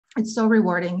It's so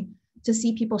rewarding to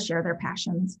see people share their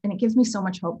passions. And it gives me so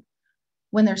much hope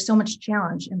when there's so much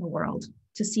challenge in the world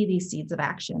to see these seeds of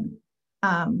action.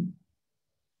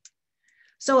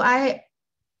 So I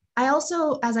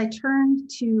also, as I turn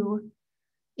to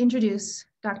introduce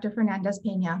Dr.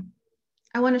 Fernández-Peña,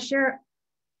 I want to share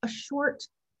a short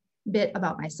bit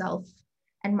about myself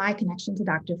and my connection to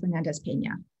Dr.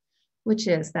 Fernández-Peña, which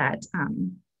is that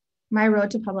my road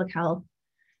to public health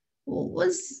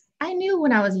was, I knew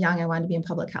when I was young I wanted to be in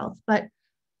public health, but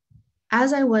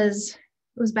as it was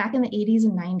back in the 80s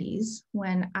and 90s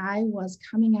when I was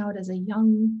coming out as a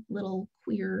young little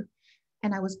queer,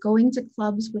 and I was going to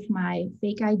clubs with my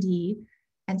fake ID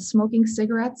and smoking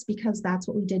cigarettes because that's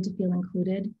what we did to feel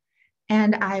included.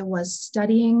 And I was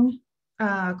studying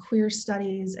queer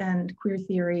studies and queer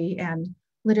theory and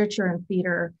literature and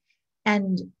theater,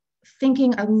 and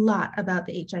thinking a lot about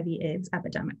the HIV/AIDS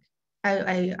epidemic.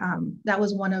 That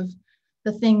was one of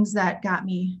the things that got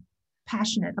me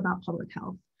passionate about public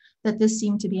health, that this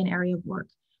seemed to be an area of work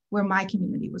where my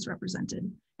community was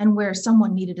represented and where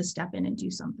someone needed to step in and do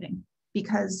something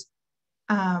because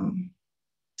it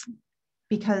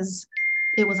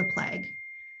was a plague.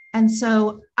 And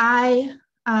so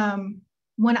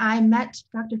when I met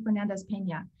Dr.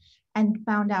 Fernández-Peña and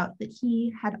found out that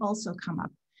he had also come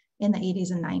up in the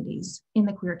 80s and 90s in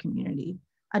the queer community,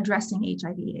 addressing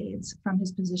HIV/AIDS from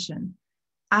his position,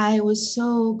 I was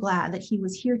so glad that he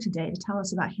was here today to tell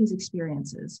us about his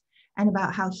experiences and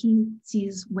about how he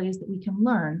sees ways that we can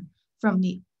learn from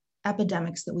the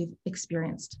epidemics that we've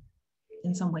experienced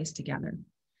in some ways together.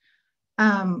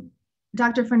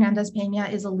 Dr.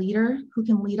 Fernández-Peña is a leader who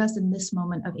can lead us in this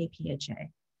moment of APHA.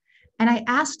 And I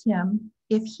asked him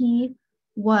if he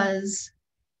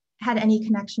had any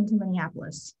connection to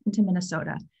Minneapolis and to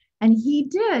Minnesota. And he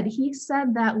did. He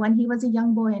said that when he was a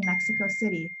young boy in Mexico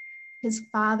City, his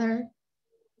father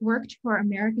worked for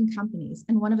American companies.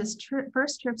 And one of his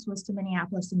first trips was to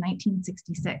Minneapolis in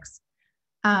 1966.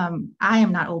 I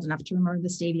am not old enough to remember the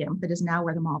stadium that is now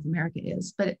where the Mall of America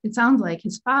is, but it sounds like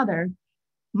his father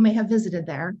may have visited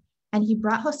there. And he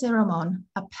brought Jose Ramon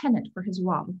a pennant for his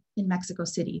wall in Mexico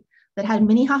City that had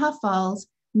Minnehaha Falls,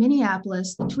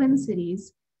 Minneapolis, the Twin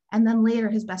Cities, and then later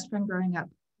his best friend growing up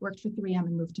worked for 3M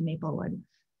and moved to Maplewood.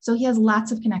 So he has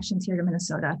lots of connections here to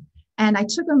Minnesota. And I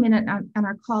took a minute on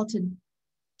our call to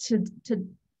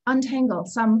untangle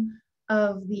some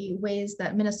of the ways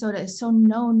that Minnesota is so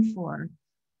known for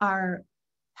our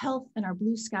health and our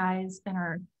blue skies and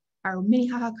our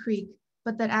Minnehaha Creek,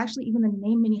 but that actually even the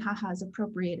name Minnehaha is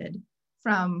appropriated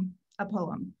from a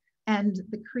poem. And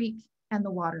the creek and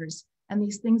the waters and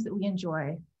these things that we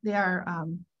enjoy,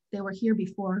 they were here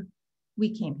before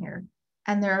we came here.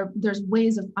 And there's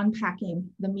ways of unpacking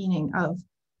the meaning of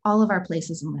all of our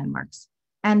places and landmarks.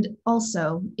 And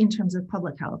also in terms of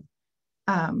public health,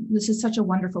 this is such a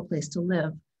wonderful place to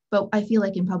live. But I feel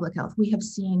like in public health, we have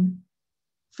seen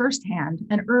firsthand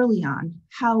and early on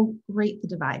how great the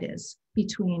divide is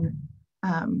between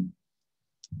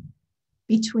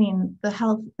the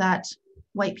health that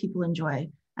white people enjoy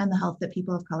and the health that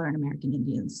people of color and American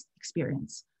Indians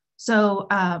experience. So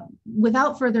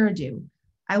without further ado,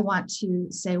 I want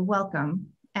to say welcome,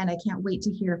 and I can't wait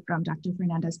to hear from Dr.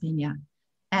 Fernández-Peña.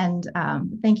 And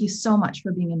thank you so much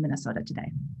for being in Minnesota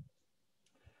today.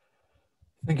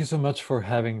 Thank you so much for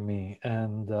having me.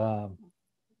 And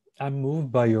I'm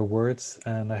moved by your words.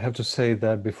 And I have to say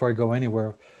that before I go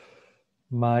anywhere,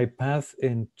 my path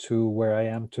into where I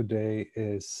am today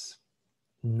is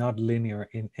not linear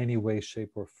in any way,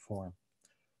 shape, or form.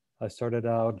 I started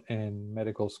out in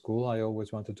medical school. I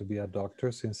always wanted to be a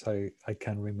doctor since I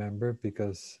can remember,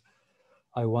 because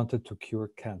I wanted to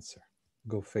cure cancer.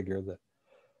 Go figure that.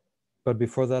 But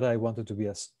before that, I wanted to be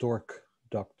a stork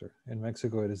doctor. In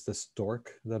Mexico, it is the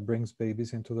stork that brings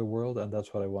babies into the world. And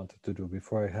that's what I wanted to do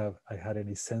before I had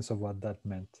any sense of what that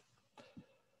meant.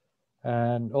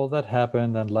 And all that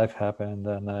happened and life happened,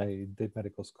 and I did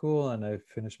medical school and I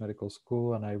finished medical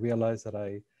school, and I realized that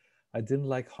I didn't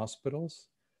like hospitals.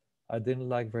 I didn't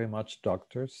like very much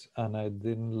doctors, and I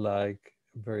didn't like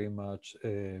very much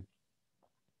the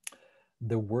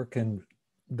work and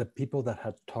the people that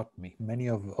had taught me. Many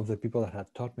of the people that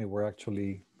had taught me were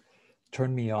actually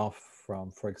turned me off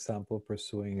from, for example,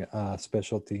 pursuing a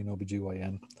specialty in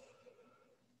OBGYN.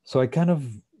 So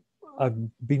I've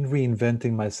been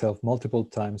reinventing myself multiple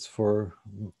times for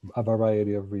a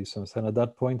variety of reasons. And at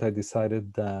that point, I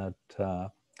decided that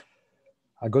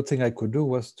a good thing I could do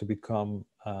was to become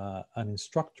an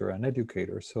instructor, an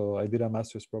educator. So I did a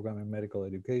master's program in medical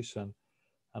education,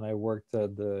 and I worked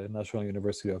at the National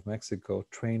University of Mexico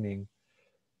training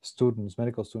students,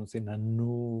 medical students, in a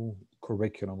new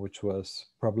curriculum, which was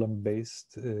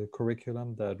problem-based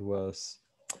curriculum that was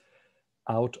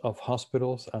out of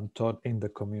hospitals and taught in the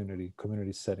community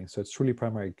setting. So it's truly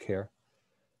primary care.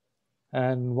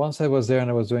 And once I was there and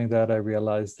I was doing that, I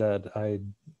realized that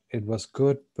it was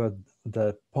good, but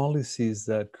the policies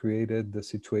that created the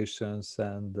situations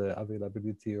and the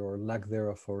availability or lack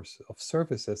thereof of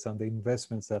services and the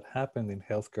investments that happened in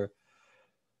healthcare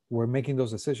were making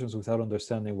those decisions without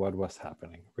understanding what was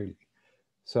happening, really.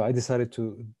 So I decided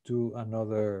to do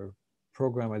another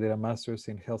program. I did a master's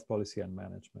in health policy and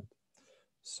management.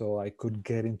 So I could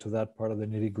get into that part of the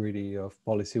nitty-gritty of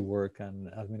policy work and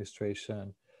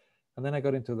administration. And then I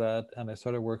got into that and I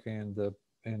started working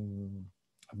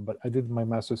but I did my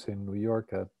master's in New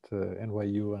York at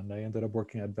NYU, and I ended up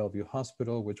working at Bellevue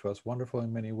Hospital, which was wonderful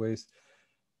in many ways,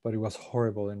 but it was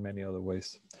horrible in many other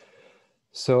ways.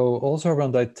 So also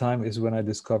around that time is when I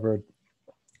discovered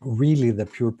really the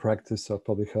pure practice of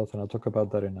public health. And I'll talk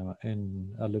about that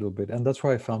in a little bit. And that's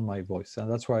where I found my voice,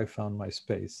 and that's where I found my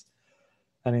space.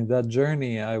 And in that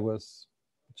journey, I was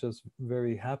just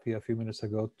very happy a few minutes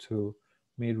ago to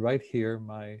meet right here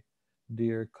my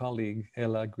dear colleague,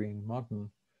 Ella Green-Martin,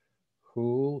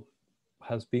 who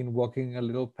has been walking a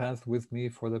little path with me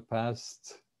for the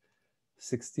past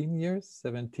 16 years,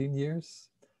 17 years,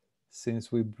 since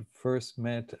we first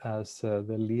met as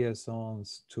the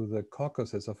liaisons to the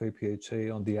caucuses of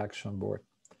APHA on the action board.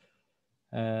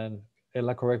 And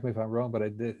Ella, correct me if I'm wrong, but I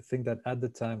did think that at the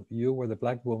time you were the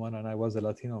Black woman and I was the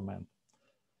Latino man.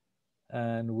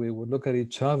 And we would look at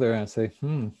each other and say,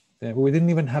 we didn't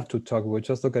even have to talk. We would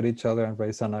just look at each other and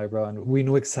raise an eyebrow, and we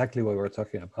knew exactly what we were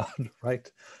talking about, right?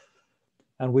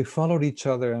 And we followed each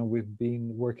other, and we've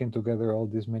been working together all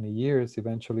these many years.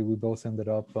 Eventually, we both ended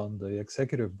up on the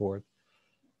executive board.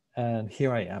 And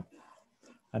here I am.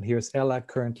 And here's Ella,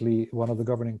 currently one of the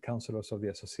governing counselors of the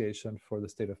association for the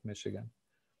state of Michigan.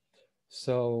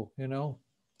 So,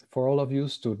 for all of you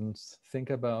students, think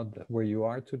about where you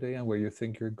are today and where you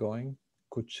think you're going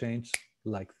could change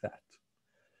like that.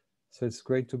 So it's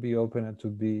great to be open and to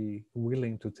be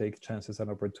willing to take chances and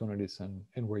opportunities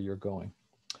in where you're going.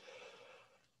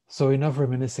 So enough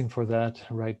reminiscing for that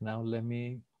right now. Let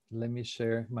me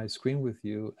share my screen with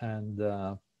you and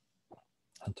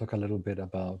talk a little bit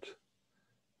about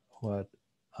what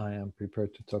I am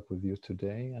prepared to talk with you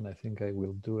today. And I think I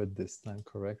will do it this time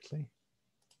correctly.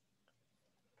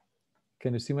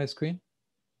 Can you see my screen?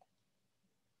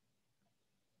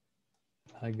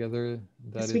 I gather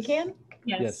that yes, we can.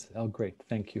 Yes. Oh, great.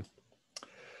 Thank you.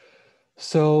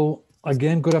 So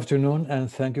again, good afternoon,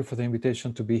 and thank you for the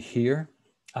invitation to be here.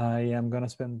 I am going to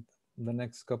spend the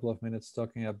next couple of minutes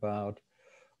talking about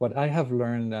what I have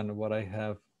learned and what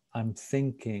I'm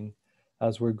thinking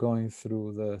as we're going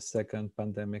through the second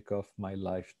pandemic of my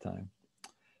lifetime.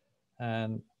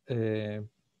 And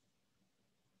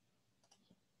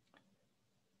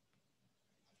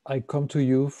I come to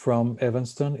you from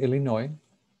Evanston, Illinois,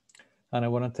 and I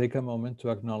want to take a moment to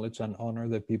acknowledge and honor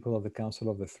the people of the Council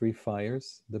of the Three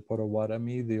Fires, the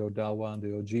Potawatomi, the Odawa, and the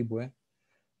Ojibwe,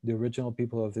 the original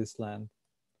people of this land.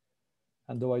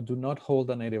 And though I do not hold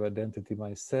a Native identity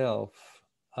myself,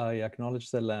 I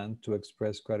acknowledge the land to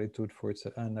express gratitude for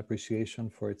and appreciation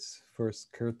for its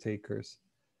first caretakers,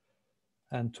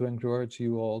 and to encourage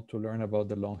you all to learn about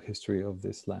the long history of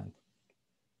this land.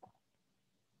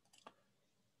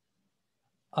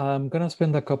 I'm going to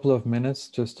spend a couple of minutes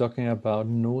just talking about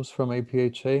news from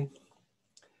APHA.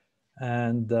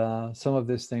 And some of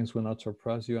these things will not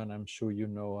surprise you, and I'm sure you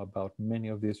know about many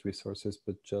of these resources,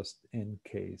 but just in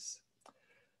case.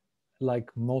 Like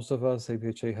most of us,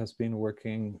 APHA has been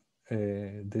working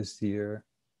this year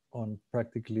on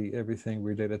practically everything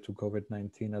related to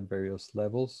COVID-19 at various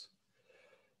levels.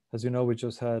 As you know, we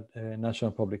just had a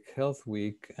National Public Health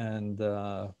Week, and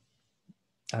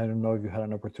I don't know if you had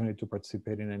an opportunity to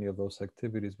participate in any of those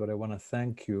activities, but I want to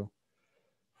thank you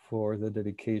for the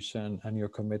dedication and your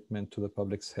commitment to the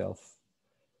public's health.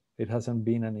 It hasn't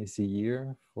been an easy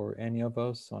year for any of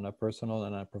us on a personal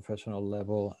and a professional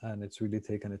level, and it's really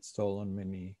taken its toll on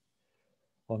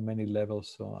many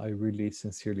levels. So I really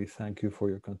sincerely thank you for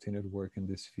your continued work in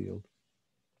this field.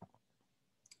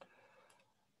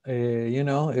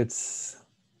 It's,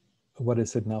 what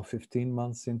is it now, 15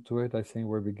 months into it? I think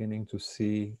we're beginning to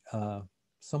see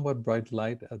somewhat bright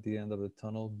light at the end of the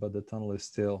tunnel, but the tunnel is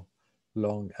still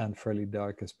long and fairly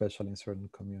dark, especially in certain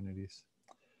communities.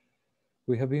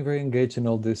 We have been very engaged in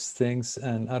all these things,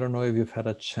 and I don't know if you've had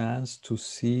a chance to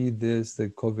see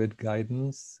the COVID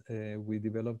guidance. We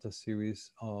developed a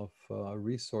series of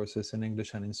resources in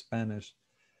English and in Spanish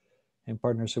in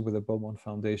partnership with the Beaumont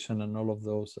Foundation, and all of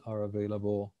those are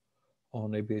available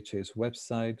on APHA's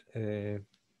website.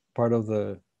 Part of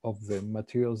the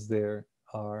materials there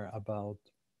are about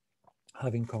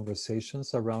having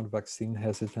conversations around vaccine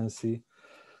hesitancy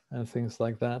and things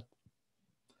like that.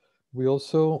 We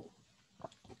also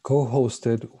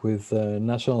co-hosted with the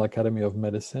National Academy of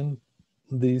Medicine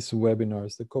these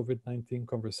webinars, the COVID-19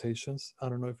 conversations. I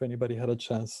don't know if anybody had a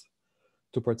chance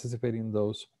to participate in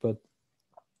those, but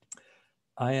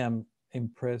I am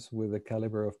impressed with the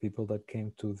caliber of people that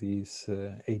came to these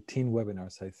 18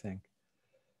 webinars, I think.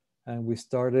 And we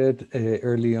started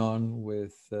early on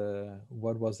with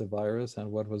what was the virus and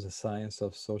what was the science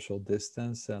of social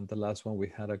distance. And the last one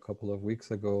we had a couple of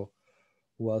weeks ago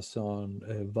was on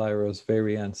virus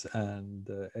variants and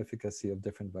efficacy of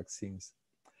different vaccines.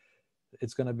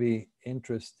 It's going to be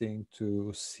interesting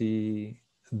to see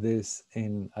this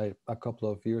in a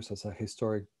couple of years as a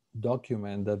historic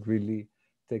document that really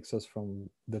takes us from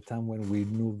the time when we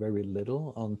knew very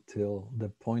little until the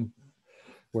point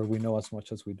where we know as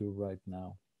much as we do right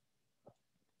now.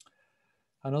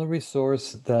 Another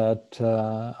resource that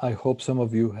I hope some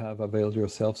of you have availed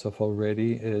yourselves of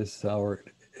already is our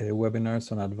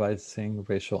webinars on advancing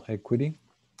racial equity.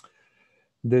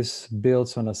 This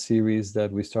builds on a series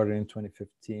that we started in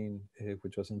 2015,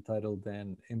 which was entitled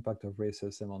then Impact of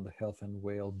Racism on the Health and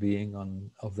Well-Being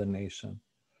of the Nation.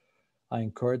 I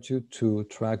encourage you to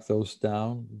track those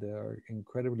down. They're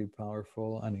incredibly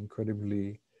powerful and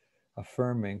incredibly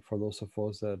affirming for those of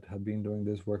us that have been doing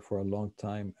this work for a long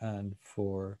time, and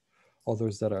for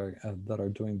others that are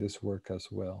doing this work as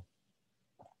well.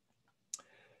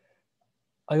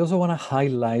 I also want to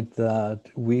highlight that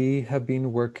we have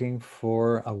been working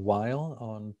for a while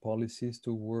on policies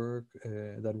to work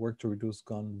to reduce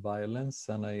gun violence,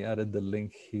 and I added the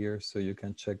link here so you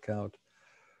can check out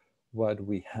what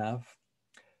we have.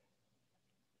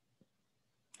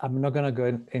 I'm not going to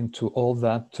go into all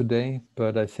that today,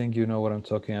 but I think you know what I'm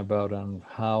talking about, and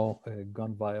how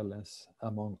gun violence,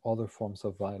 among other forms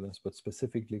of violence, but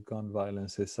specifically gun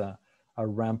violence, is a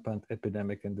rampant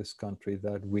epidemic in this country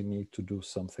that we need to do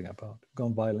something about.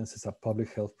 Gun violence is a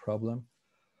public health problem,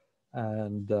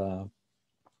 and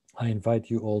I invite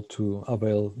you all to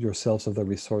avail yourselves of the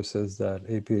resources that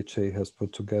APHA has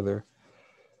put together.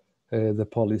 The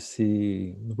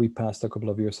policy we passed a couple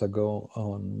of years ago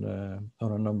on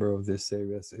a number of these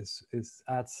areas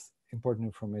adds important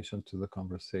information to the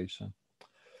conversation.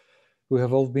 We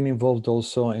have all been involved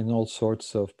also in all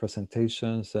sorts of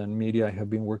presentations and media. I have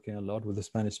been working a lot with the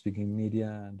Spanish-speaking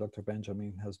media, and Dr.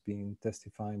 Benjamin has been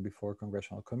testifying before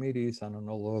congressional committees and on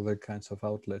all other kinds of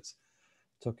outlets,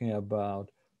 talking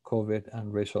about COVID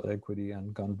and racial equity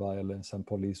and gun violence and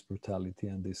police brutality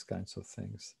and these kinds of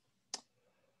things.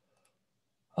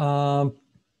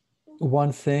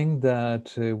 One thing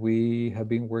that we have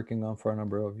been working on for a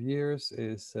number of years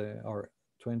is our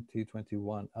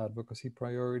 2021 advocacy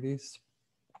priorities,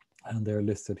 and they're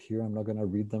listed here. I'm not going to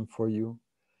read them for you,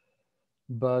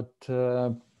 but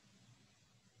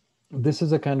this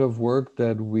is the kind of work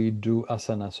that we do as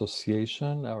an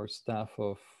association. Our staff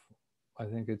of, I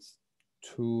think it's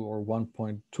 2 or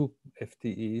 1.2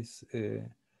 FTEs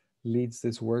leads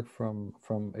this work from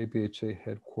APHA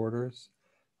headquarters.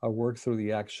 I work through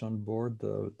the Action Board,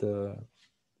 the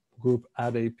group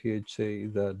at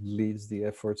APHA that leads the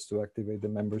efforts to activate the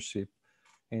membership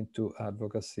into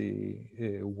advocacy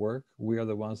work. We are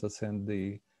the ones that send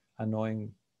the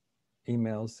annoying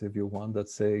emails, if you want, that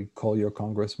say, call your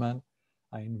congressman.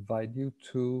 I invite you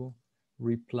to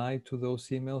reply to those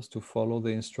emails, to follow the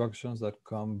instructions that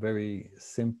come very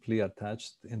simply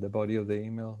attached in the body of the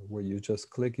email, where you just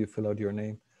click, you fill out your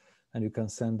name, and you can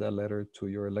send a letter to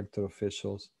your elected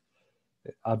officials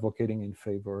advocating in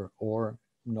favor or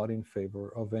not in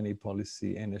favor of any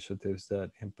policy initiatives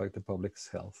that impact the public's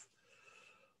health.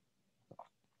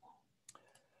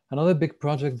 Another big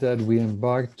project that we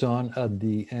embarked on at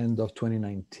the end of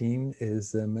 2019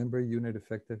 is the Member Unit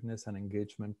Effectiveness and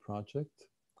Engagement Project.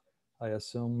 I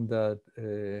assume that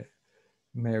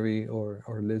Mary or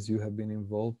Liz, you have been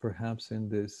involved perhaps in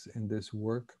this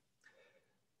work.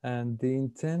 And the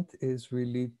intent is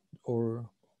really, or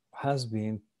has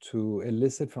been, to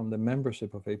elicit from the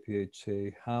membership of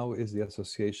APHA, how is the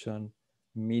association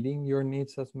meeting your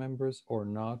needs as members or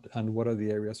not, and what are the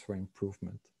areas for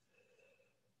improvement?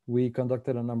 We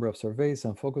conducted a number of surveys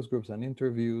and focus groups and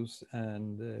interviews,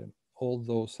 and all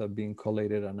those have been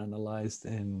collated and analyzed.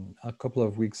 And a couple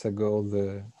of weeks ago,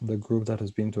 the group that has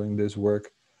been doing this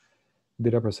work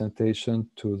did a presentation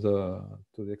to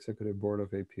the executive board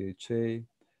of APHA.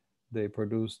 They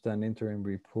produced an interim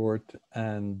report,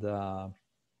 and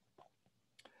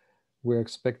We're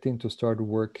expecting to start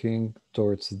working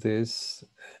towards this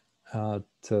in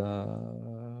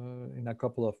a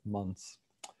couple of months.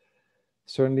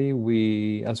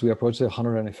 Certainly, as we approach the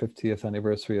 150th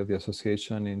anniversary of the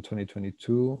association in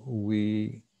 2022,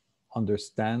 we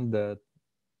understand that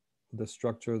the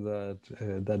structure that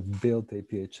built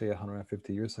APHA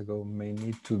 150 years ago may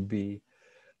need to be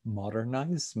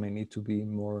modernized, may need to be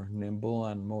more nimble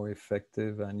and more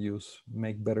effective, and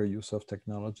make better use of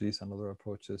technologies and other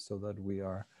approaches so that we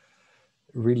are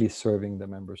really serving the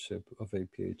membership of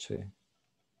APHA.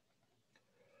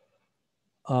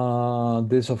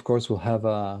 This, of course, will have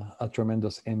a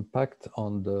tremendous impact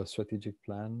on the strategic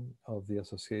plan of the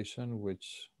association,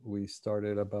 which we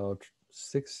started about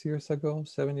 7 years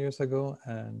ago,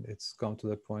 and it's come to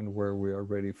the point where we are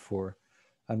ready for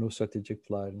a new strategic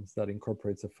plan that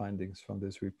incorporates the findings from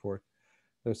this report.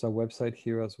 There's a website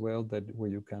here as well where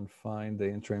you can find the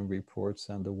interim reports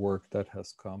and the work that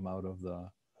has come out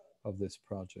of this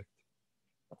project.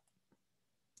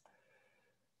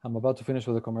 I'm about to finish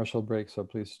with a commercial break, so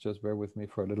please just bear with me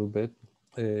for a little bit.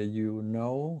 You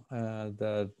know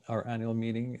that our annual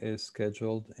meeting is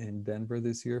scheduled in Denver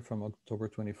this year from October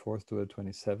 24th to the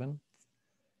 27th.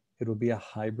 It will be a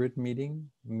hybrid meeting,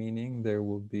 meaning there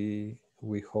will be,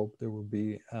 we hope there will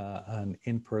be an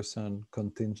in-person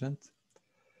contingent.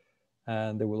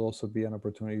 And there will also be an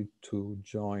opportunity to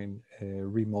join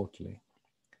remotely.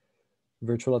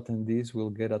 Virtual attendees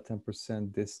will get a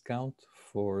 10% discount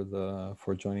for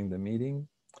joining the meeting,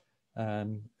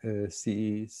 and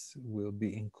CEs will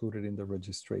be included in the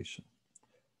registration.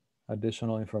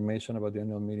 Additional information about the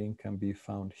annual meeting can be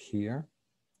found here,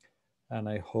 and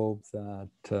I hope that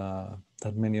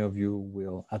that many of you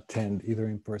will attend either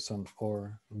in person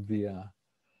or via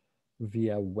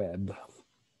web.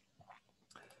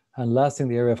 And last, in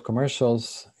the area of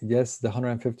commercials, yes, the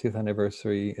 150th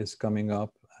anniversary is coming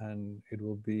up, and it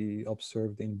will be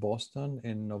observed in Boston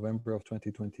in November of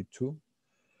 2022.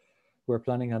 We're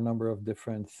planning a number of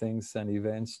different things and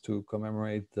events to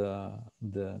commemorate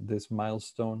this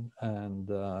milestone, and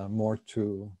more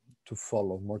to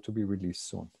follow, more to be released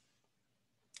soon.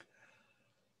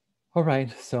 All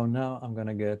right, so now I'm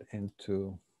gonna get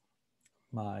into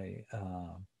my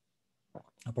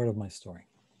a part of my story.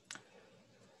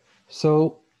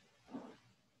 So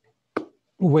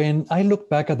when I look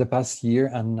back at the past year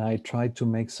and I try to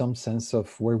make some sense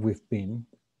of where we've been,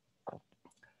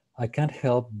 I can't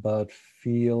help but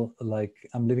feel like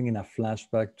I'm living in a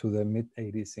flashback to the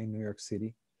mid-80s in New York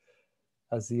City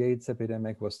as the AIDS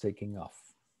epidemic was taking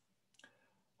off.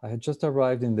 I had just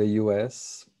arrived in the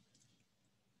US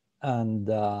and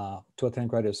to attend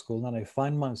graduate school, and I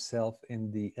find myself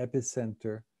in the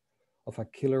epicenter of a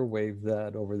killer wave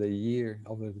that over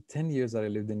the 10 years that I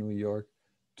lived in New York,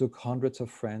 took hundreds of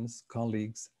friends,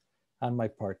 colleagues, and my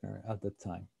partner at the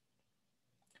time.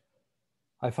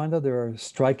 I find that there are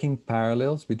striking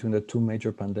parallels between the two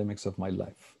major pandemics of my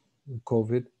life,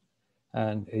 COVID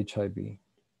and HIV.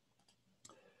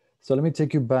 So let me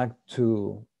take you back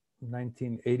to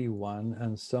 1981,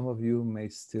 and some of you may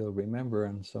still remember,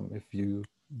 and some, if you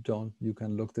don't, you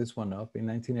can look this one up. In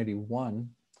 1981,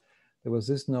 there was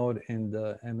this note in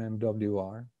the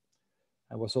MMWR.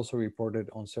 It was also reported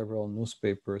on several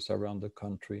newspapers around the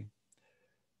country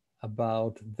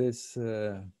about this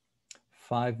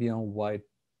 5 young white,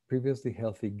 previously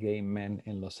healthy gay men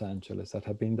in Los Angeles that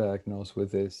had been diagnosed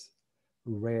with this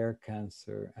rare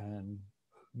cancer, and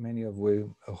many of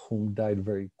whom died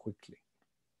very quickly.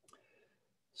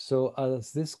 So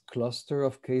as this cluster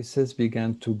of cases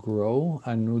began to grow,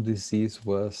 a new disease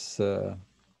was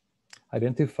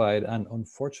identified, and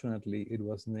unfortunately it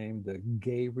was named the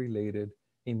gay-related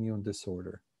immune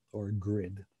disorder, or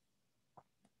GRID.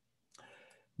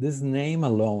 This name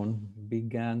alone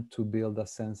began to build a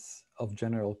sense of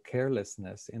general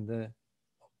carelessness in the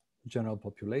general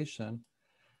population,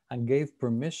 and gave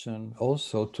permission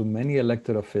also to many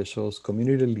elected officials,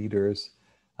 community leaders,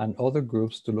 and other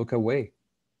groups to look away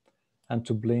and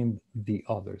to blame the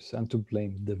others and to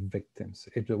blame the victims.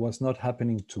 It was not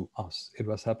happening to us, it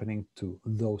was happening to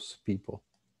those people.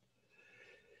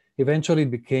 Eventually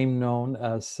it became known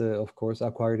as, of course,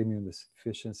 acquired immune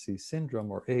deficiency syndrome,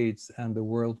 or AIDS, and the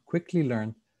world quickly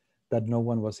learned that no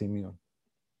one was immune.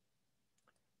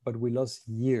 But we lost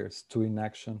years to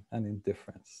inaction and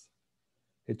indifference.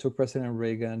 It took President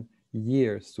Reagan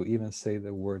years to even say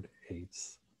the word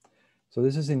AIDS. So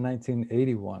this is in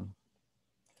 1981.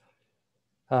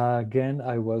 Again,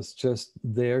 I was just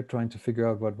there trying to figure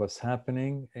out what was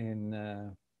happening, and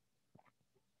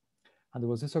there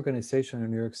was this organization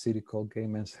in New York City called Gay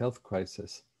Men's Health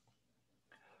Crisis.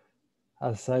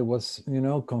 as I was,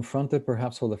 confronted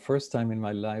perhaps for the first time in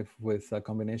my life with a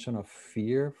combination of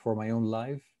fear for my own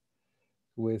life,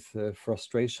 with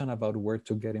frustration about where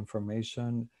to get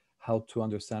information, how to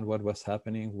understand what was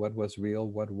happening, what was real,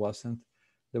 what wasn't.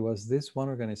 There was this one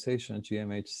organization,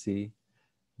 GMHC,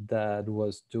 that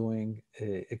was doing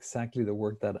exactly the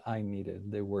work that I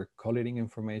needed. They were collating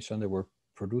information, they were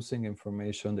producing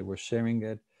information, they were sharing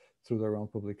it through their own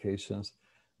publications.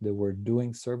 They were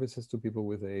doing services to people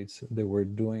with AIDS. They were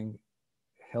doing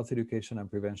health education and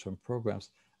prevention programs,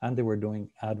 and they were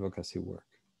doing advocacy work.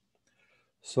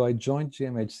 So I joined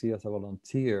GMHC as a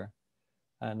volunteer,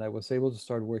 and I was able to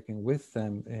start working with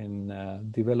them in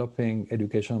developing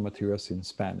educational materials in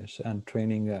Spanish and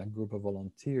training a group of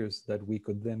volunteers that we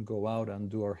could then go out and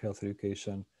do our health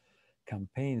education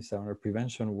campaigns and our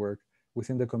prevention work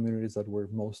within the communities that were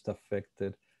most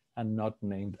affected and not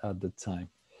named at the time.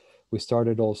 We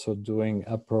started also doing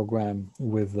a program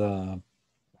with the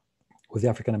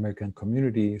African American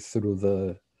community through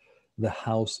the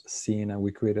house scene, and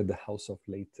we created the House of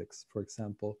Latex, for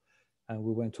example. And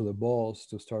we went to the balls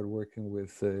to start working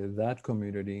with that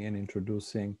community and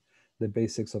introducing the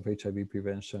basics of HIV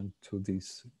prevention to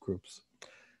these groups. It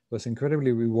was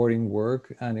incredibly rewarding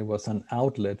work, and it was an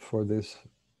outlet for this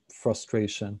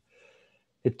frustration.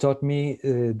 It taught me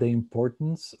the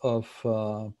importance of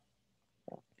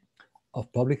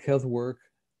public health work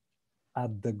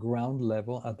at the ground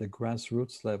level, at the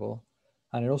grassroots level.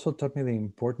 And it also taught me the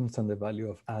importance and the value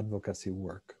of advocacy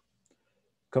work.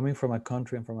 Coming from a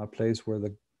country and from a place where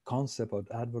the concept of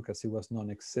advocacy was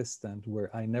non-existent, where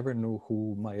I never knew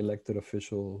who my elected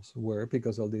officials were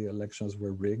because all the elections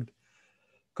were rigged.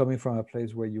 Coming from a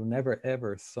place where you never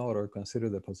ever thought or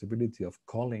considered the possibility of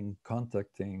calling,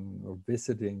 contacting, or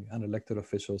visiting an elected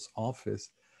official's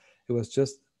office, it was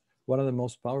just one of the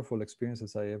most powerful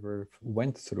experiences I ever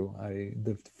went through.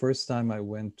 The first time I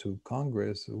went to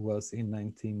Congress was in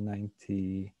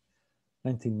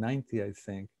 1990, I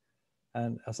think.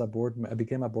 And as a I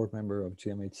became a board member of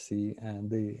GMHC,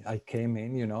 and I came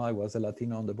in, I was a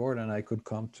Latino on the board, and I could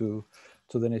come to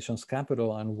the nation's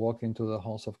capital and walk into the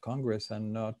halls of Congress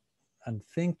and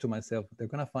think to myself, they're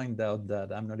going to find out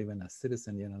that I'm not even a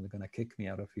citizen yet, and they're going to kick me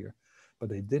out of here. But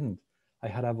they didn't. I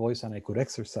had a voice and I could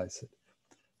exercise it.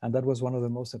 And that was one of the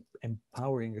most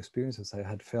empowering experiences I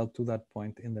had felt to that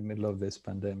point in the middle of this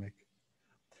pandemic.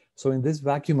 So in this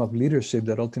vacuum of leadership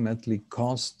that ultimately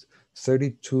cost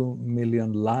 32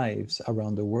 million lives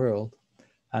around the world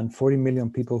and 40 million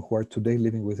people who are today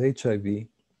living with HIV,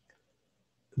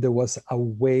 there was a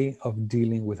way of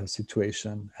dealing with a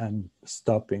situation and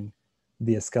stopping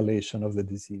the escalation of the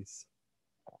disease.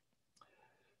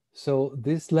 So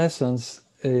these lessons,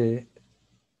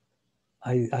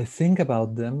 I think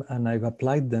about them and I've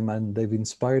applied them, and they've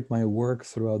inspired my work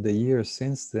throughout the years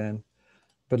since then.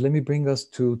 But let me bring us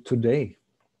to today.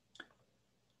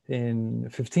 In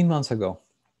 15 months ago,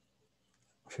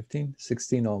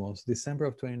 16 almost, December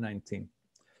of 2019.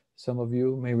 Some of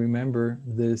you may remember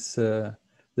this,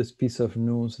 this piece of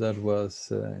news that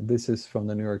was, this is from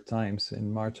the New York Times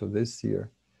in March of this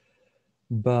year.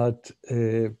 But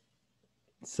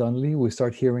suddenly we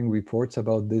start hearing reports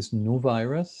about this new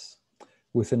virus.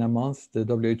 Within a month, the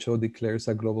WHO declares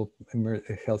a global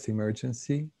health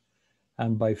emergency.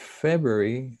 And by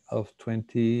February of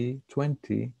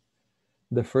 2020,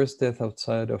 the first death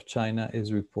outside of China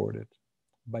is reported.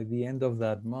 By the end of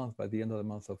that month, by the end of the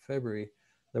month of February,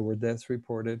 there were deaths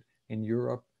reported in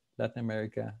Europe, Latin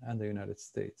America, and the United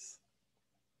States.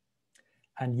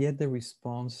 And yet the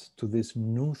response to this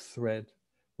new threat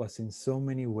was in so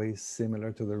many ways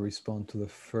similar to the response to the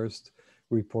first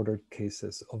reported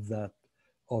cases of that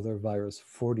other virus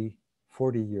 40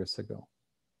 years ago.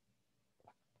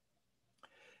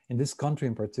 In this country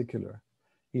in particular,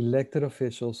 elected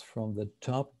officials from the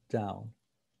top down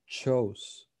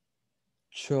chose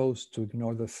to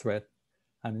ignore the threat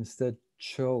and instead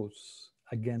chose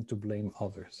again to blame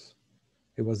others.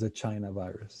 It was the China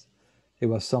virus. It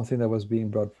was something that was being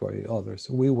brought by others.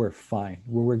 We were fine.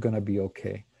 We were going to be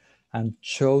okay, and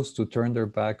chose to turn their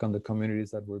back on the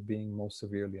communities that were being most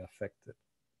severely affected.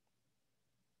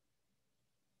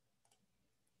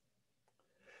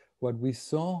 What we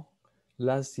saw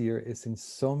last year is in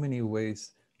so many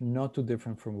ways not too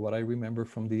different from what I remember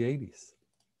from the 80s.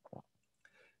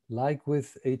 Like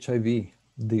with HIV,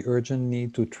 the urgent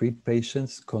need to treat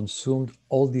patients consumed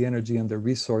all the energy and the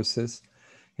resources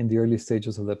in the early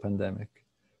stages of the pandemic.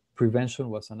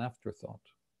 Prevention was an afterthought.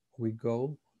 We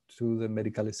go to the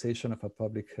medicalization of a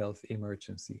public health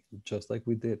emergency, just like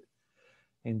we did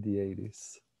in the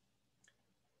 80s.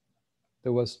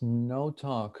 There was no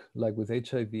talk, like with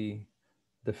HIV,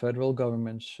 The federal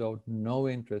government showed no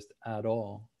interest at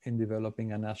all in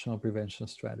developing a national prevention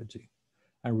strategy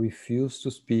and refused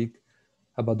to speak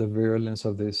about the virulence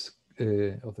of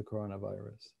of the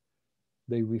coronavirus.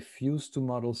 They refused to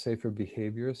model safer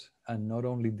behaviors and not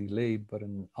only delayed, but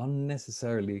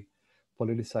unnecessarily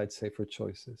politicized safer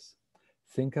choices.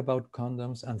 Think about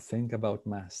condoms and think about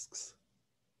masks.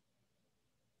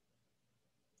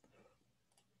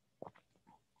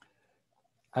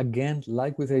 Again,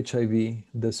 like with HIV,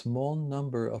 the small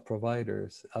number of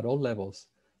providers at all levels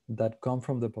that come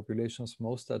from the populations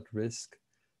most at risk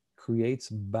creates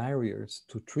barriers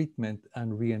to treatment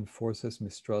and reinforces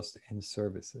mistrust in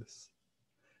services.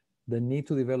 The need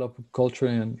to develop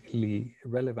culturally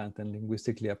relevant and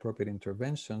linguistically appropriate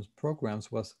interventions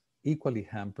programs was equally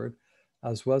hampered,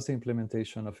 as was the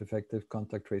implementation of effective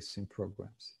contact tracing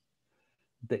programs.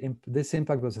 This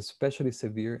impact was especially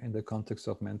severe in the context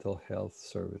of mental health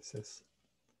services.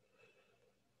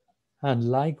 And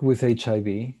like with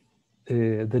HIV,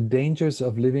 the dangers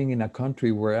of living in a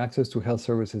country where access to health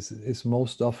services is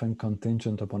most often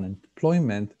contingent upon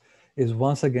employment is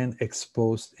once again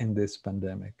exposed in this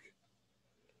pandemic.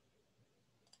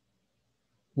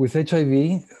 With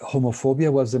HIV,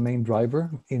 homophobia was the main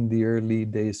driver in the early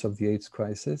days of the AIDS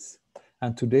crisis.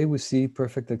 And today we see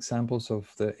perfect examples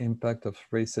of the impact of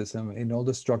racism in all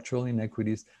the structural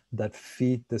inequities that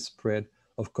feed the spread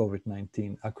of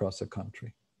COVID-19 across the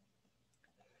country.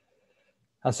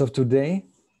 As of today,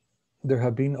 there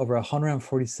have been over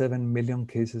 147 million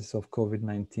cases of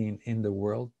COVID-19 in the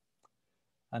world,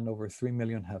 and over 3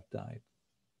 million have died.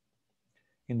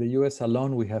 In the US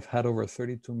alone, we have had over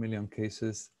 32 million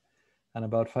cases and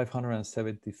about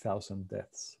 570,000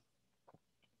 deaths.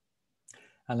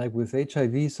 And like with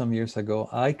HIV some years ago,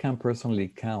 I can personally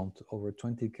count over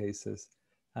 20 cases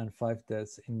and 5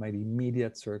 deaths in my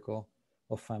immediate circle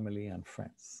of family and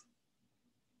friends.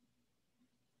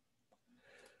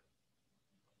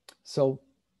 So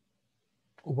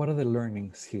what are the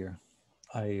learnings here,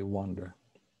 I wonder,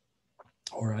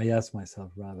 or I ask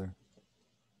myself rather.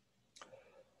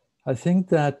 I think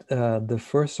that the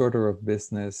first order of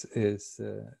business is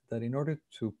that in order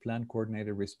to plan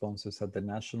coordinated responses at the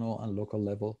national and local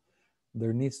level,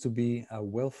 there needs to be a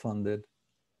well-funded,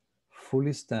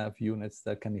 fully staffed units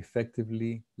that can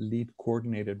effectively lead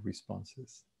coordinated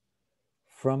responses.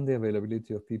 From the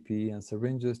availability of PPE and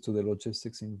syringes to the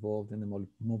logistics involved in the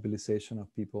mobilization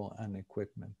of people and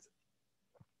equipment.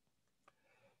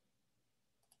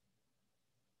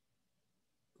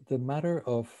 The matter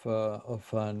of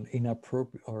an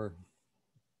inappropriate, or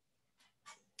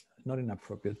not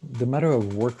inappropriate, the matter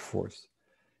of workforce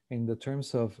in the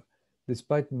terms of,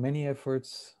 despite many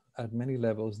efforts at many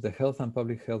levels, the health and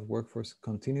public health workforce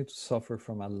continue to suffer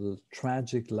from a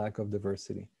tragic lack of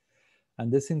diversity.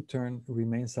 And this in turn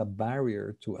remains a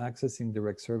barrier to accessing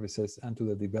direct services and to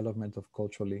the development of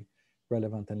culturally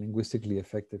relevant and linguistically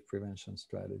effective prevention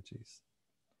strategies.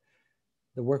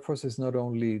 The workforce is not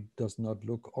only does not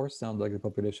look or sound like the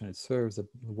population it serves, the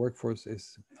workforce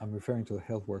is, I'm referring to the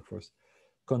health workforce,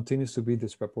 continues to be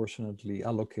disproportionately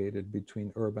allocated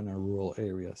between urban and rural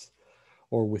areas,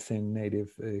 or within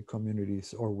native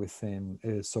communities, or within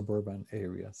suburban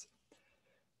areas.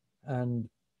 And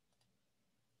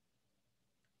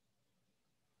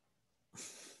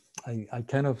I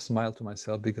kind of smile to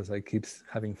myself because I keep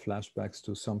having flashbacks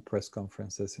to some press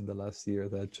conferences in the last year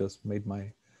that just made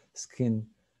my skin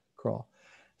crawl.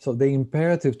 So the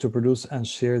imperative to produce and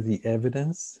share the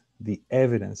evidence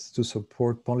to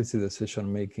support policy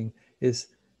decision making is,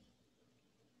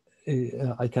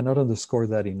 I cannot underscore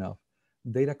that enough.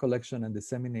 Data collection and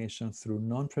dissemination through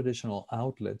non-traditional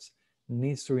outlets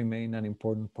needs to remain an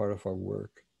important part of our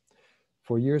work.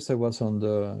 For years, I was on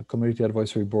the Community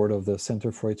Advisory Board of the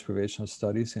Center for AIDS Prevention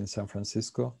Studies in San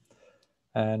Francisco.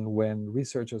 And when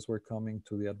researchers were coming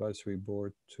to the advisory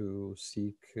board to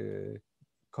seek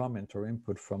comment or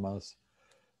input from us,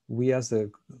 we asked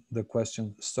the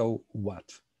question, so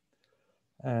what?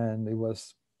 And it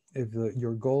was, if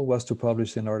your goal was to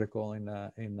publish an article in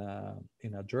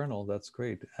a journal, that's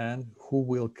great. And who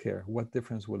will care? What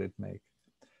difference will it make?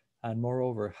 And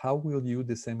moreover, how will you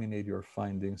disseminate your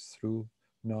findings through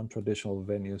non-traditional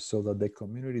venues so that the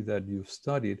community that you've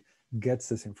studied gets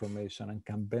this information and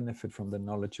can benefit from the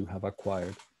knowledge you have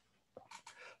acquired?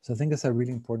 So I think it's a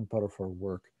really important part of our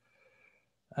work.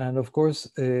 And of course,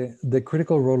 the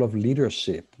critical role of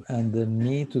leadership and the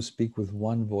need to speak with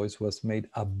one voice was made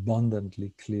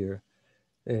abundantly clear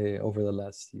over the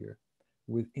last year.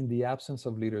 In the absence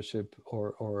of leadership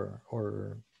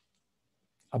or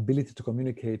ability to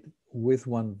communicate with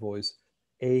one voice,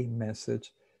 a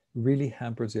message, really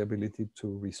hampers the ability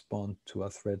to respond to a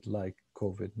threat like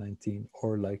COVID-19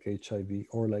 or like HIV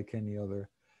or like any other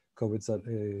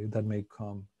COVIDs that may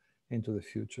come into the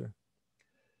future.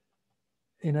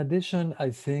 In addition,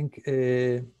 I think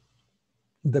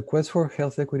the quest for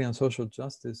health equity and social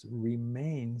justice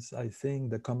remains, I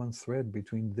think, the common thread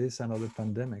between this and other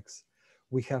pandemics.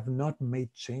 We have not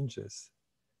made changes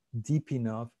deep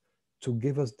enough to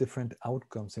give us different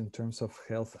outcomes in terms of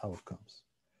health outcomes.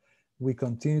 We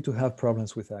continue to have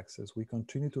problems with access. We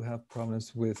continue to have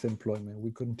problems with employment.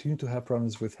 We continue to have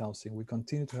problems with housing. We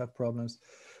continue to have problems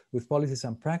with policies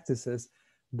and practices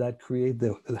that create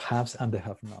the haves and the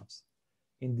have-nots.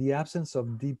 In the absence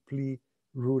of deeply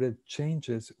rooted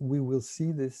changes, we will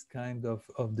see this kind of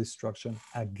destruction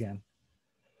again.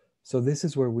 So this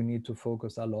is where we need to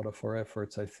focus a lot of our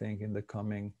efforts, I think, in the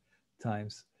coming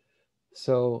times.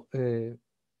 So,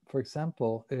 for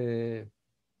example,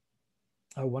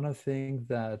 I want to think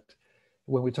that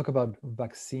when we talk about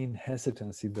vaccine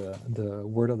hesitancy, the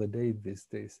word of the day these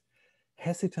days,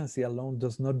 hesitancy alone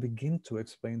does not begin to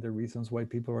explain the reasons why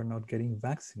people are not getting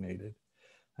vaccinated.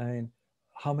 I mean,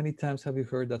 how many times have you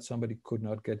heard that somebody could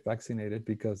not get vaccinated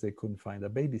because they couldn't find a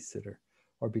babysitter,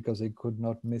 or because they could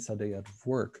not miss a day at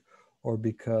work, or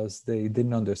because they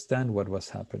didn't understand what was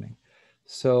happening?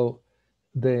 So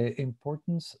the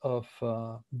importance of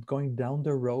going down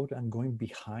the road and going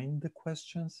behind the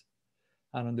questions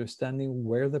and understanding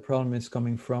where the problem is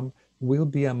coming from will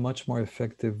be a much more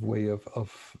effective way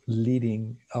of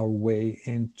leading our way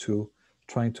into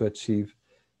trying to achieve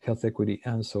health equity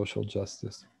and social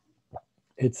justice.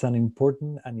 It's an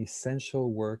important and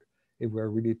essential work if we're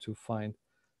really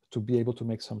to be able to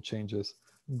make some changes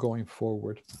going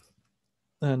forward.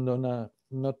 And on a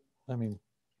not, I mean,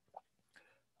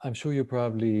 I'm sure you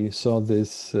probably saw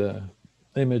this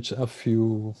image a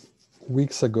few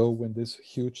weeks ago when this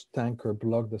huge tanker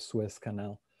blocked the Suez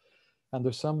Canal. And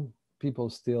there's some people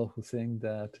still who think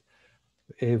that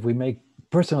if we make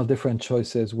personal different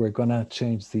choices, we're gonna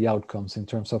change the outcomes in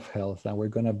terms of health and we're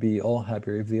gonna be all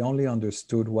happier if they only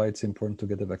understood why it's important to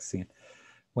get the vaccine.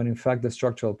 When in fact, the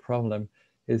structural problem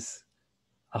is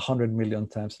 100 million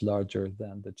times larger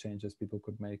than the changes people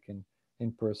could make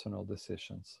in personal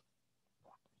decisions.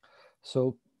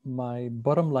 So my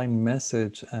bottom line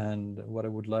message and what I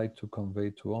would like to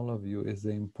convey to all of you is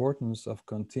the importance of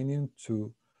continuing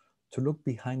to look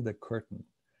behind the curtain.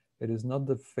 It is not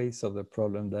the face of the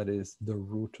problem that is the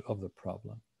root of the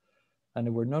problem. And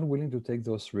if we're not willing to take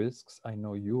those risks, I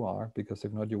know you are, because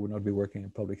if not, you would not be working in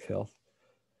public health,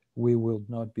 we will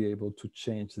not be able to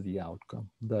change the outcome.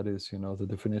 That is, the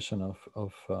definition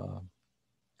of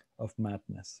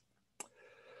madness.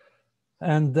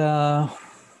 And I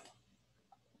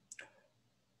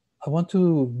want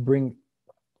to bring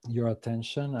your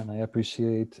attention, and I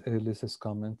appreciate Liz's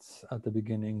comments at the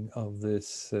beginning of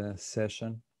this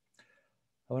session.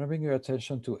 I want to bring your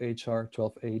attention to HR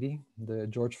 1280, the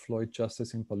George Floyd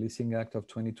Justice in Policing Act of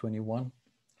 2021.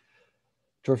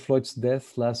 George Floyd's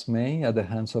death last May at the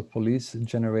hands of police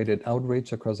generated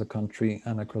outrage across the country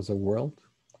and across the world.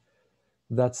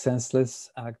 That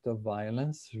senseless act of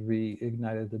violence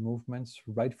reignited the movements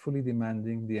rightfully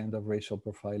demanding the end of racial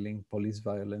profiling, police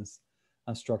violence,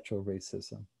 and structural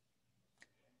racism.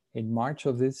 In March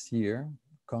of this year,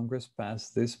 Congress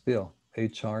passed this bill,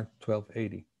 HR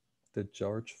 1280, the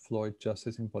George Floyd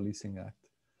Justice in Policing Act.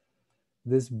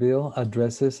 This bill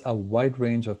addresses a wide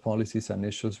range of policies and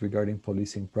issues regarding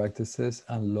policing practices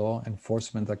and law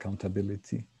enforcement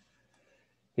accountability.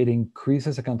 It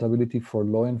increases accountability for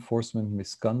law enforcement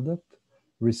misconduct,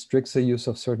 restricts the use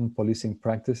of certain policing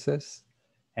practices,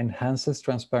 enhances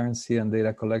transparency and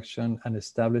data collection, and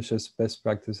establishes best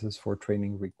practices for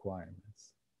training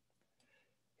requirements.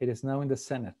 It is now in the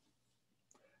Senate.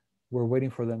 We're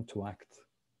waiting for them to act.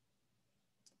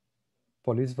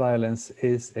 Police violence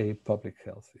is a public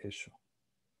health issue.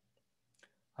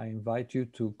 I invite you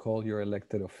to call your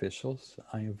elected officials.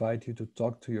 I invite you to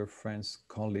talk to your friends,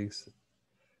 colleagues,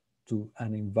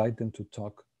 and invite them to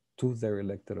talk to their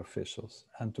elected officials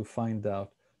and to find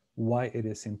out why it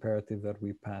is imperative that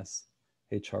we pass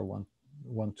HR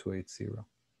 1280.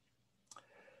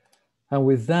 And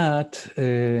with that,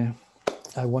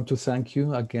 I want to thank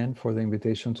you again for the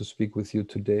invitation to speak with you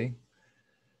today.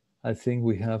 I think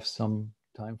we have some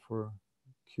time for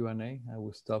Q&A. I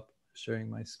will stop sharing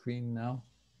my screen now.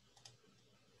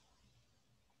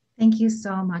 Thank you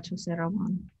so much, José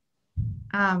Ramón.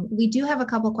 We do have a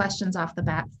couple questions off the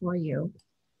bat for you.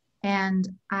 And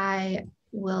I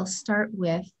will start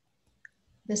with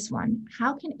this one.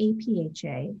 How can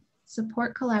APHA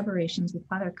support collaborations with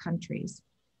other countries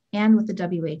and with the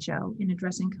WHO in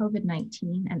addressing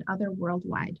COVID-19 and other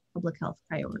worldwide public health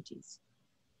priorities?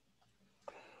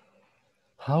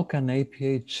 How can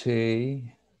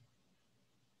APHA,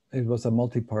 it was a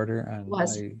multi-parter, and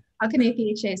how can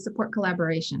APHA support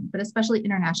collaboration, but especially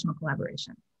international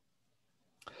collaboration?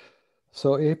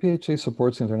 So APHA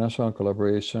supports international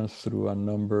collaboration through a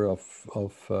number of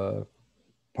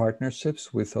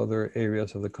partnerships with other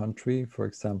areas of the country. For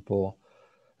example,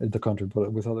 the country,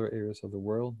 but with other areas of the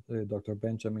world. Dr.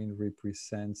 Benjamin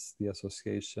represents the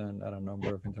association at a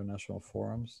number of international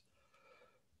forums.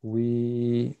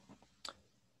 We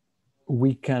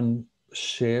can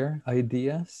share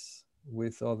ideas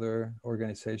with other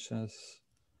organizations.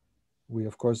 We,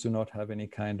 of course, do not have any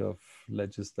kind of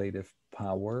legislative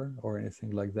power or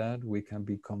anything like that. We can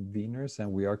be conveners,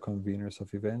 and we are conveners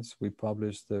of events. We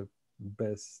publish the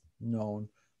best known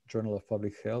journal of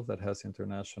public health that has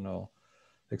international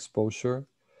exposure.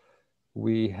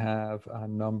 We have a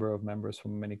number of members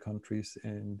from many countries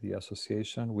in the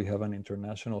association. We have an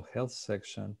international health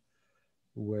section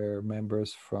where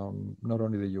members from not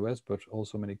only the US, but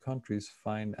also many countries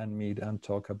find and meet and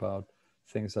talk about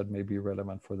things that may be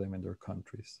relevant for them in their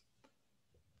countries.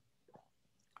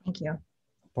 Thank you.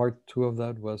 Part two of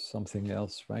that was something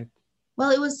else, right? Well,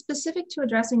 it was specific to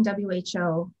addressing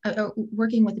WHO,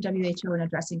 working with the WHO and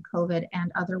addressing COVID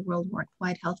and other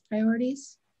worldwide health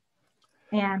priorities.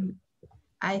 And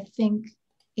I think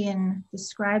in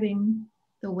describing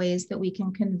the ways that we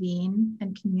can convene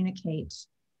and communicate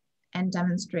and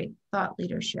demonstrate thought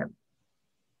leadership,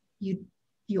 you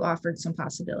offered some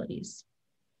possibilities.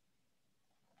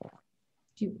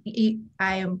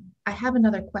 I have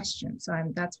another question, so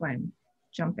that's why I'm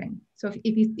jumping. So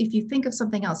if you think of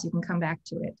something else, you can come back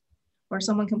to it, or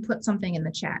someone can put something in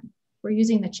the chat. We're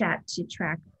using the chat to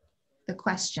track the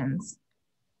questions.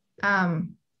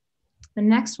 The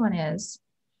next one is,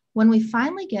 when we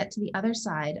finally get to the other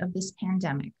side of this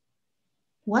pandemic,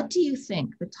 what do you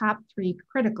think the top 3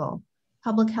 critical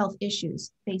public health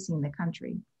issues facing the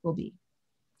country will be?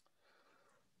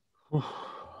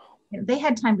 They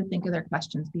had time to think of their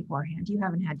questions beforehand. You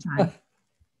haven't had time.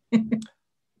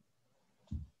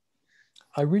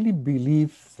 I really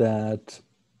believe that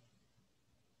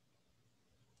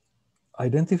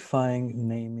identifying,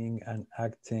 naming, and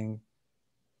acting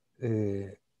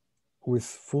with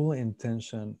full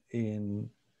intention in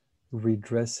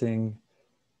redressing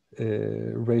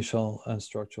racial and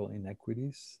structural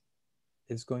inequities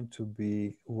is going to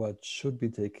be what should be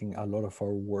taking a lot of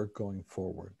our work going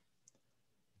forward.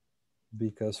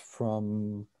 Because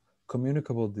from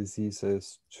communicable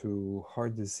diseases to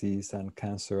heart disease and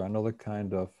cancer and other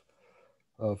kind of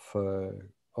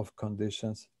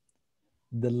conditions,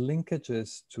 the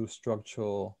linkages to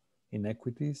structural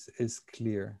inequities is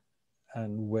clear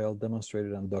and well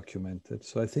demonstrated and documented.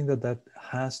 So I think that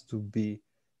has to be,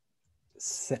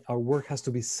 our work has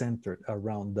to be centered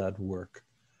around that work.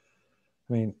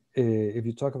 I mean, if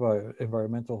you talk about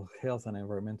environmental health and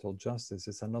environmental justice,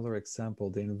 it's another example.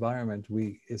 The environment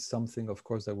is something, of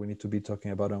course, that we need to be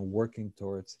talking about and working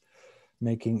towards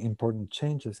making important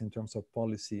changes in terms of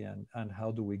policy and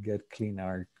how do we get clean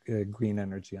air, green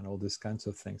energy and all these kinds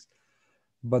of things.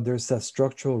 But there's a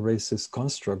structural racist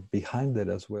construct behind it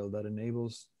as well that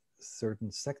enables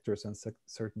certain sectors and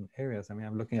certain areas. I mean,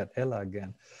 I'm looking at Ella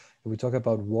again. If we talk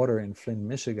about water in Flint,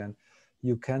 Michigan,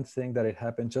 you can't think that it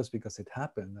happened just because it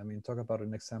happened. I mean, talk about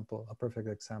an example, a perfect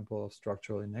example of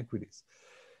structural inequities.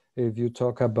 If you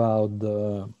talk about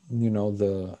the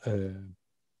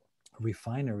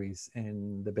refineries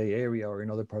in the Bay Area or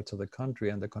in other parts of the country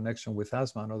and the connection with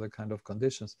asthma and other kind of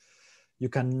conditions, you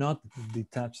cannot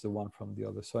detach the one from the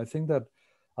other. So I think that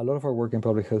a lot of our work in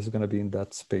public health is going to be in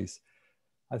that space.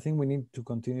 I think we need to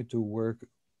continue to work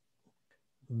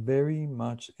very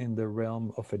much in the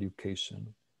realm of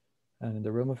education. And in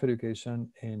the realm of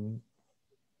education,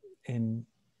 in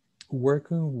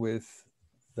working with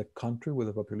the country, with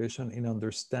the population, in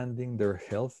understanding their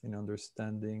health, in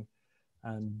understanding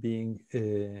and being,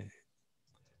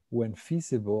 when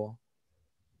feasible,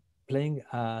 playing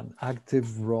an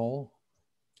active role.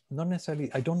 Not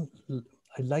necessarily, I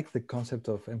like the concept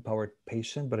of empowered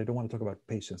patient, but I don't want to talk about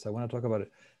patients. I want to talk about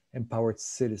empowered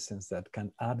citizens that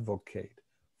can advocate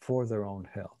for their own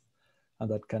health, and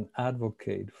that can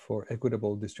advocate for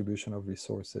equitable distribution of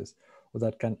resources, or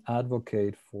that can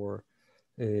advocate for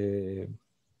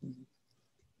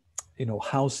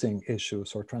housing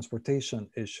issues or transportation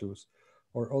issues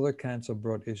or other kinds of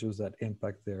broad issues that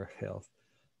impact their health.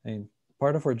 And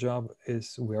part of our job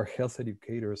is we are health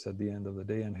educators at the end of the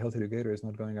day, and health educator is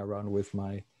not going around with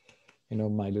my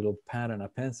little pad and a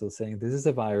pencil saying this is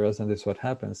a virus and this is what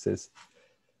happens. Is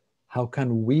how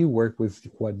can we work with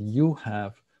what you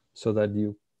have so that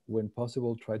you, when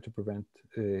possible, try to prevent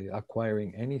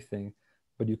acquiring anything,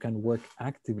 but you can work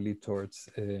actively towards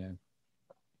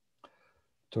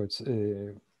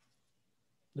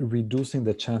reducing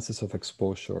the chances of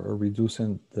exposure, or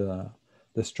reducing the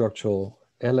structural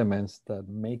elements that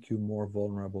make you more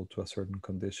vulnerable to a certain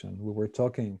condition. We were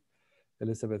talking,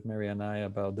 Elizabeth, Mary, and I,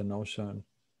 about the notion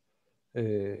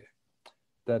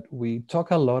that we talk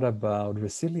a lot about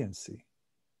resiliency.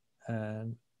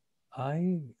 And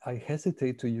I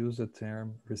hesitate to use the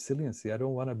term resiliency. I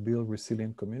don't want to build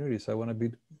resilient communities. I want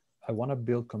to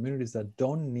build communities that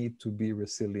don't need to be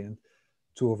resilient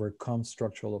to overcome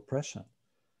structural oppression.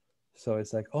 So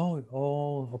it's like,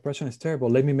 oh, oppression is terrible.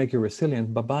 Let me make you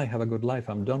resilient. Bye-bye, have a good life.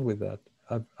 I'm done with that.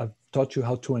 I've taught you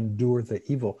how to endure the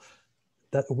evil.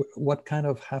 What kind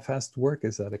of half-assed work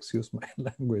is that? Excuse my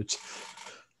language.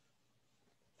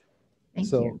 Thank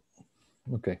you.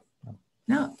 Okay.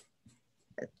 No,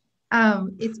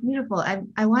 it's beautiful.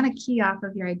 I want to key off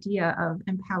of your idea of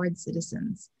empowered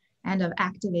citizens and of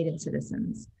activated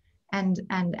citizens and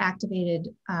activated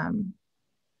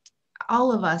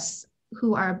all of us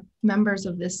who are members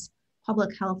of this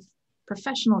public health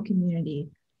professional community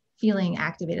feeling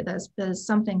activated. That is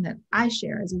something that I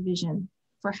share as a vision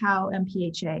for how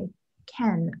MPHA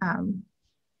can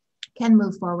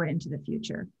move forward into the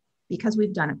future, because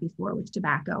we've done it before with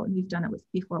tobacco and we've done it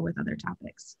before with other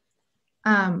topics.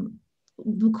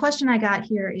 The question I got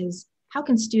here is, how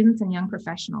can students and young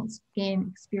professionals gain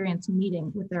experience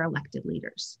meeting with their elected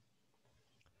leaders?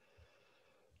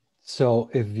 So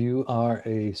if you are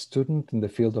a student in the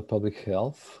field of public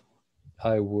health,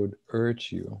 I would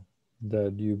urge you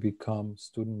that you become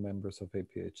student members of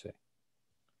APHA.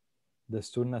 The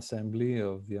Student Assembly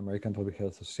of the American Public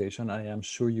Health Association, I am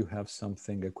sure you have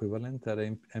something equivalent at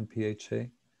MPHA.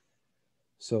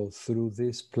 So through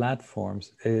these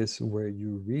platforms is where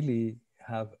you really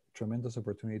have tremendous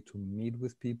opportunity to meet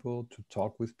with people, to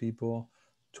talk with people,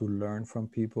 to learn from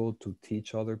people, to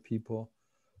teach other people,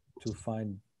 to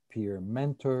find peer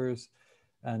mentors,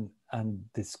 and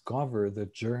discover the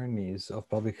journeys of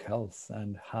public health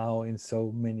and how in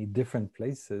so many different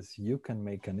places you can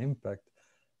make an impact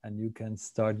and you can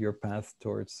start your path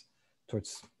towards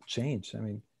change. I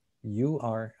mean, you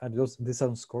are, this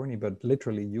sounds corny, but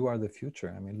literally you are the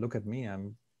future. I mean, look at me,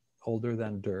 I'm older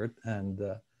than dirt, and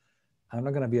I'm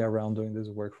not going to be around doing this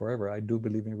work forever. I do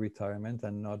believe in retirement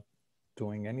and not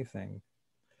doing anything,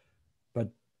 but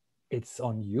it's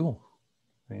on you.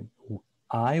 I mean,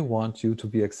 I want you to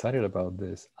be excited about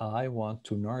this. I want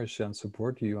to nourish and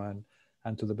support you,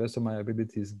 and to the best of my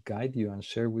abilities, guide you and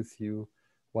share with you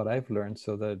what I've learned,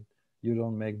 so that you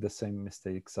don't make the same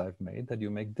mistakes I've made, that you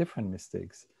make different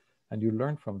mistakes and you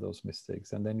learn from those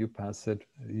mistakes, and then you pass it,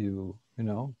 you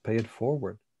know, pay it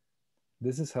forward.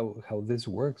 This is how this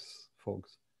works,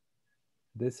 folks.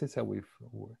 This is how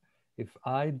if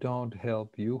I don't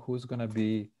help you, who's going to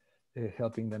be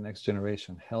helping the next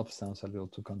generation? Help sounds a little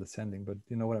too condescending, but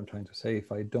you know what I'm trying to say.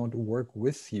 If I don't work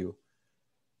with you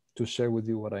to share with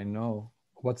you what I know,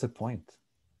 what's the point?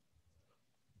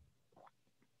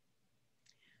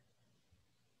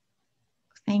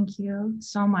 Thank you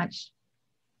so much,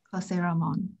 Jose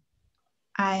Ramon.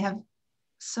 I have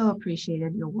so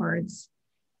appreciated your words,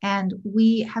 and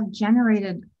we have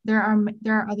generated,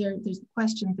 there's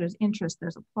questions, there's interest,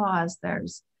 there's applause,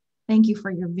 there's thank you for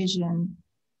your vision.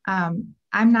 I'm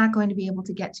not going to be able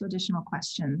to get to additional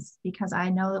questions because I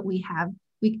know that we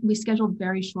scheduled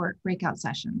very short breakout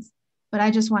sessions, but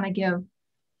I just want to give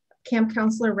Camp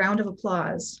Counselor a round of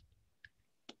applause.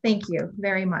 Thank you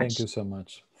very much. Thank you so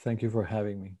much. Thank you for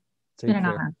having me. It's been an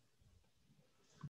honor.